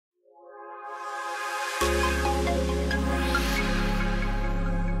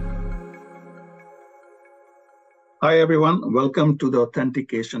Hi, everyone. Welcome to the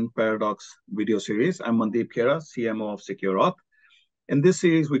Authentication Paradox video series. I'm Mandeep Khera, CMO of SecureAuth. In this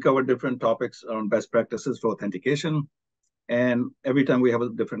series, we cover different topics on best practices for authentication. And every time we have a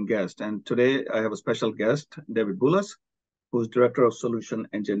different guest. And today I have a special guest, David Bullas, who's Director of Solution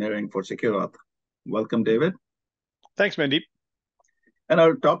Engineering for SecureAuth. Welcome, David. Thanks, Mandeep. And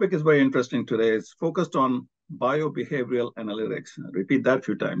our topic is very interesting today. It's focused on biobehavioral analytics. Repeat that a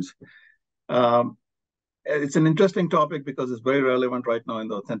few times. It's an interesting topic because it's very relevant right now in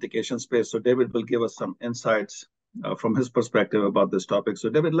the authentication space. So David will give us some insights from his perspective about this topic. So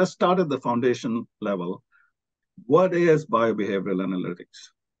David, let's start at the foundation level. What is biobehavioral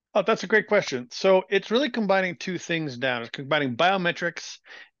analytics? Oh, that's a great question. So it's really combining two things down. It's combining biometrics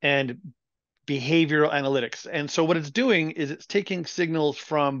and behavioral analytics. And so what it's doing is it's taking signals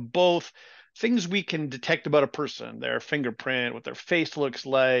from both things we can detect about a person, their fingerprint, what their face looks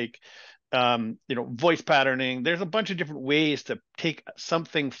like, voice patterning. There's a bunch of different ways to take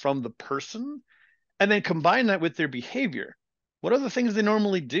something from the person and then combine that with their behavior. What are the things they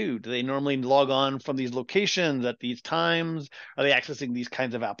normally do? Do they normally log on from these locations at these times? Are they accessing these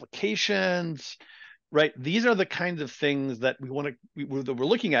kinds of applications? Right? These are the kinds of things that we're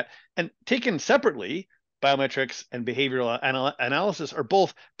looking at. And taken separately, biometrics and behavioral analysis are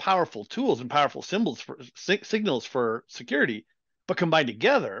both powerful tools and powerful signals for security, but combined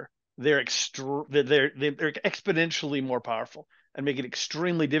together, they're exponentially more powerful and make it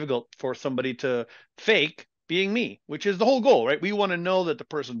extremely difficult for somebody to fake being me, which is the whole goal, right? We want to know that the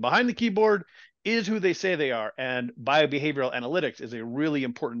person behind the keyboard is who they say they are, and biobehavioral analytics is a really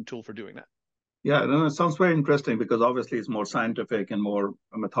important tool for doing that. Yeah, no, it sounds very interesting because obviously it's more scientific and more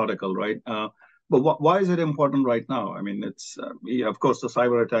methodical, right? But why is it important right now? I mean, yeah, of course, the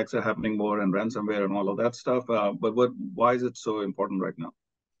cyber attacks are happening more and ransomware and all of that stuff. But why is it so important right now?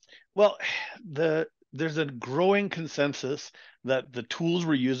 Well, there's a growing consensus that the tools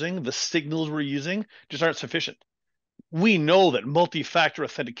we're using, the signals we're using, just aren't sufficient. We know that multi-factor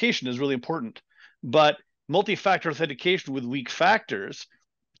authentication is really important, but multi-factor authentication with weak factors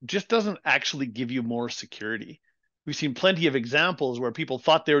just doesn't actually give you more security. We've seen plenty of examples where people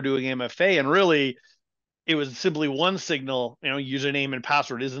thought they were doing MFA and really it was simply one signal, username and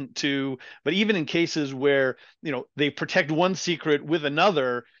password isn't two. But even in cases where, they protect one secret with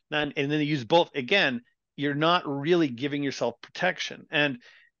another and then they use both, again, you're not really giving yourself protection. And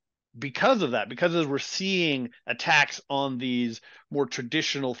because of that, because as we're seeing attacks on these more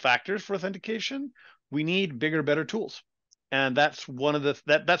traditional factors for authentication, we need bigger, better tools. And that's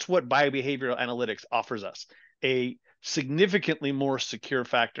that's what biobehavioral analytics offers us, a significantly more secure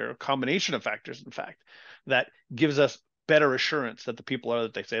factor, a combination of factors, in fact, that gives us better assurance that the people are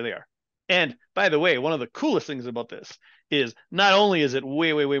that they say they are. And by the way, one of the coolest things about this is not only is it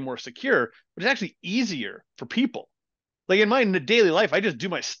way, way, way more secure, but it's actually easier for people. Like in my daily life, I just do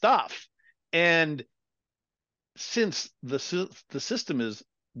my stuff. And since the system is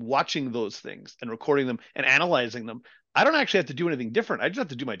watching those things and recording them and analyzing them, I don't actually have to do anything different. I just have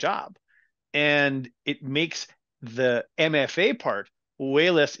to do my job. And it makes the MFA part way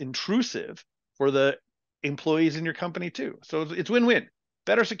less intrusive for the employees in your company too. So it's win-win.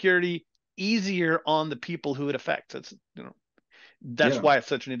 Better security, easier on the people who it affects. That's why it's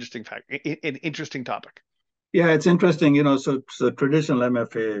such an interesting topic. Yeah, it's interesting, so traditional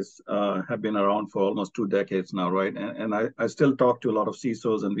MFAs have been around for almost 2 decades now, right? And I still talk to a lot of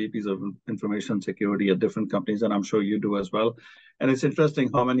CISOs and VPs of information security at different companies, and I'm sure you do as well. And it's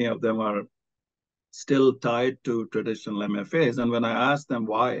interesting how many of them are still tied to traditional MFAs. And when I ask them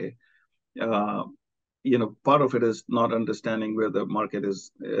why, part of it is not understanding where the market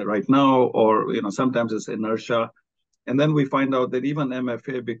is right now, or, sometimes it's inertia. And then we find out that even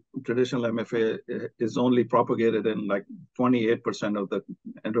MFA, traditional MFA, is only propagated in like 28% of the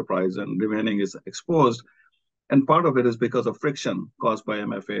enterprise, and remaining is exposed. And part of it is because of friction caused by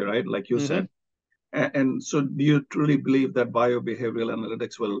MFA, right? Like you said. And so do you truly believe that biobehavioral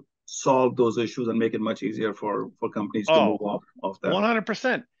analytics will solve those issues and make it much easier for companies to move off that?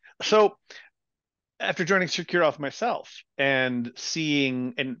 100%. So after joining SecureAuth myself and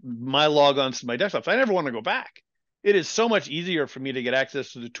seeing and my logons to my desktops, I never want to go back. It is so much easier for me to get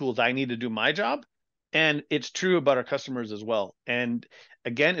access to the tools I need to do my job. And it's true about our customers as well. And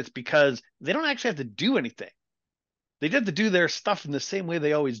again, it's because they don't actually have to do anything. They just have to do their stuff in the same way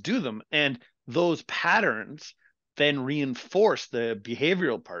they always do them. And those patterns then reinforce the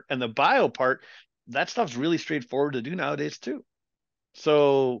behavioral part. And the bio part, that stuff's really straightforward to do nowadays too.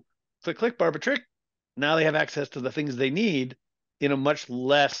 So click, click, barber trick. Now they have access to the things they need in a much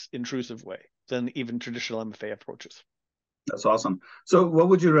less intrusive way than even traditional MFA approaches. That's awesome. So what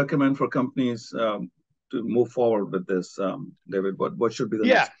would you recommend for companies move forward with this, David? What should be the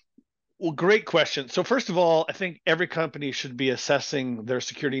Yeah. next? Well, great question. So first of all, I think every company should be assessing their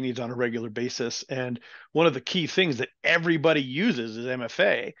security needs on a regular basis. And one of the key things that everybody uses is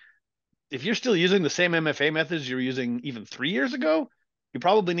MFA. If you're still using the same MFA methods you were using even 3 years ago, you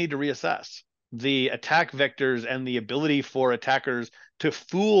probably need to reassess the attack vectors and the ability for attackers to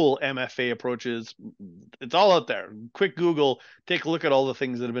fool MFA approaches. It's all out there. Quick Google, take a look at all the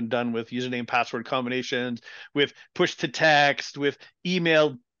things that have been done with username password combinations, with push to text, with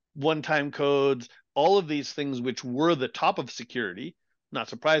email one-time codes, all of these things which were the top of security. Not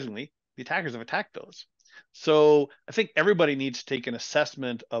surprisingly, the attackers have attacked those. So I think everybody needs to take an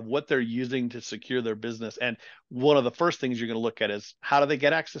assessment of what they're using to secure their business. And one of the first things you're going to look at is how do they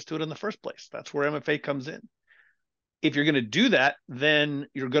get access to it in the first place? That's where MFA comes in. If you're going to do that, then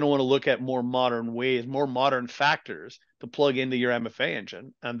you're going to want to look at more modern ways, more modern factors to plug into your MFA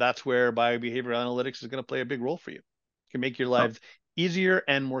engine. And that's where biobehavioral analytics is going to play a big role for you. It can make your lives easier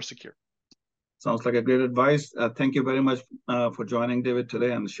and more secure. Sounds like a great advice. Thank you very much for joining, David,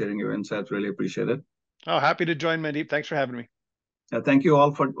 today and sharing your insights. Really appreciate it. Oh, happy to join, Mandeep. Thanks for having me. Thank you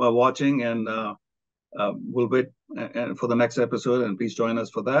all for watching, and we'll wait for the next episode, and please join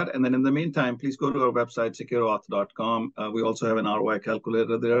us for that. And then in the meantime, please go to our website, secureauth.com. We also have an ROI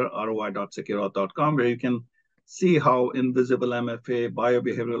calculator there, roi.secureauth.com, where you can see how invisible MFA,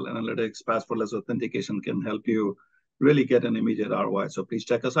 biobehavioral analytics, passwordless authentication can help you really get an immediate ROI. So please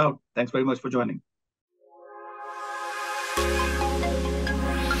check us out. Thanks very much for joining.